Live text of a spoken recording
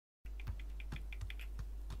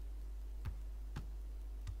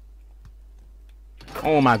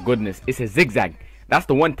Oh my goodness, it's a zigzag. That's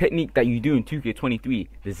the one technique that you do in 2K23,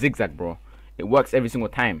 the zigzag, bro. It works every single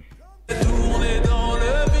time.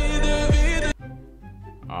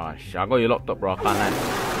 Oh shit, I got you locked up, bro. I can't lie.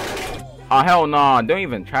 Oh hell nah, don't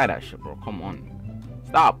even try that shit, bro. Come on,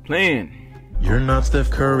 stop playing. You're not Steph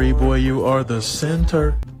Curry, boy, you are the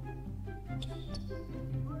center.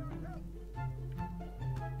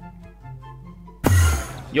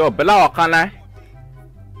 Yo, Bilal, I can't lie.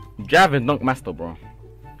 Driving dunk master, bro.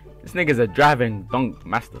 This nigga's a driving dunk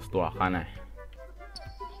master still, I can't lie.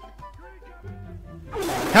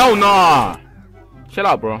 Hell nah! Chill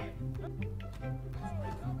out, bro.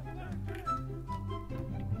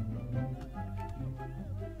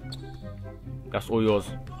 That's all yours.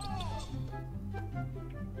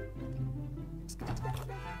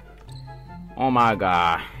 Oh my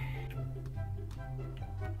god.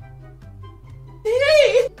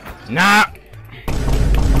 Nah.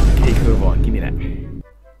 Take over. Give me that.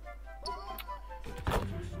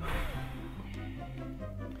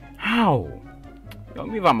 How? Yo,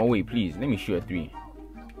 move out my way, please. Let me shoot a 3.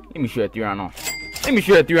 Let me shoot a 3 right now. Let me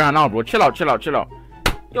shoot a 3 right now, bro. Chill out, chill out, chill out.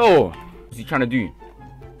 Yo, what's he trying to do?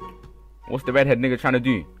 What's the redhead nigga trying to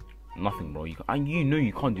do? Nothing, bro. You know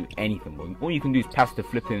you can't do anything, bro. All you can do is pass the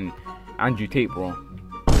flipping Andrew Tate, bro.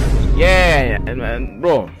 Yeah, and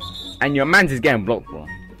bro. And your man's is getting blocked, bro.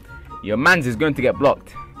 Your man's is going to get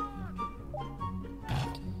blocked.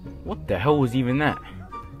 What the hell was even that?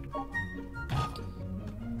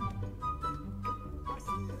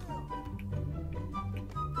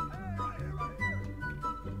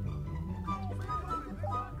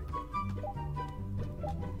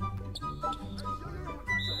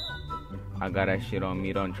 I got that shit on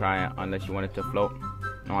me, don't try it unless you want it to float.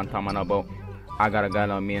 No, I'm talking about. I got a guy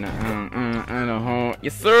on me and a home.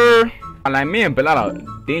 Yes, sir. I like me and Bilal,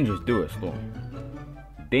 dangerous duo still.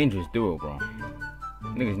 Dangerous duo, bro.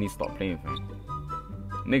 Niggas need to stop playing, fam.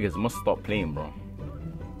 Niggas must stop playing, bro.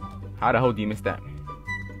 How the hell do you miss that?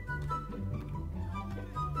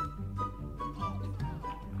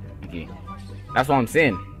 Okay, that's what I'm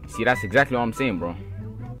saying. See, that's exactly what I'm saying, bro.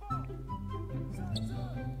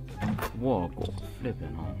 Whoa, go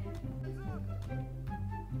flipping on.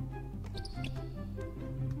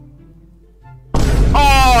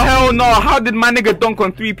 Oh hell no! How did my nigga dunk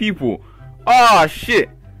on 3 people? Oh shit!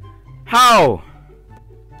 How?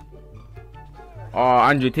 Oh,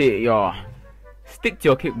 Andrew Tate, yo, stick to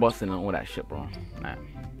your kickboxing and all that shit, bro. Nah,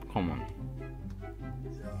 come on.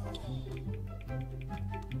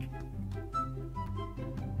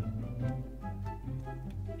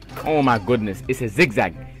 Oh my goodness, it's a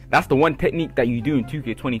zigzag. That's the one technique that you do in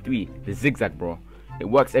 2K23, the zigzag, bro. It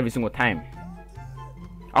works every single time.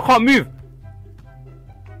 I can't move.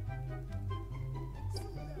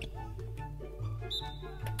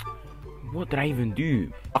 What did I even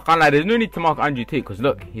do? I can't lie, there's no need to mark Andrew Tate because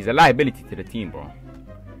look, he's a liability to the team, bro.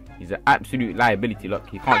 He's an absolute liability. Look,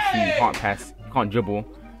 he can't shoot, he can't pass, he can't dribble.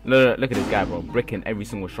 Look at this guy, bro, bricking every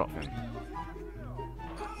single shot, fam.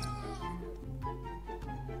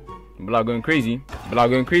 Bilal going crazy. Bilal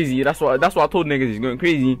going crazy. That's what I told niggas, he's going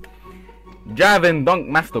crazy. Driving dunk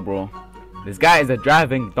master, bro. This guy is a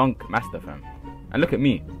driving dunk master, fam. And look at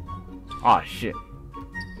me. Oh shit.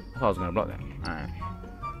 I thought I was gonna block that. Alright.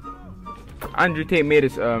 Andrew Tate made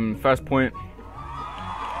his first point.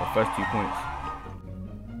 Or first 2 points.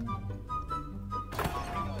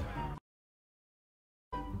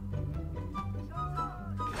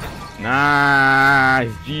 Nice.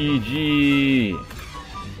 GG.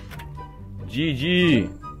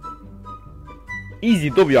 GG. Easy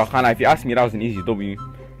W, I can't lie. If you ask me, that was an easy W.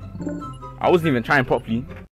 I wasn't even trying properly.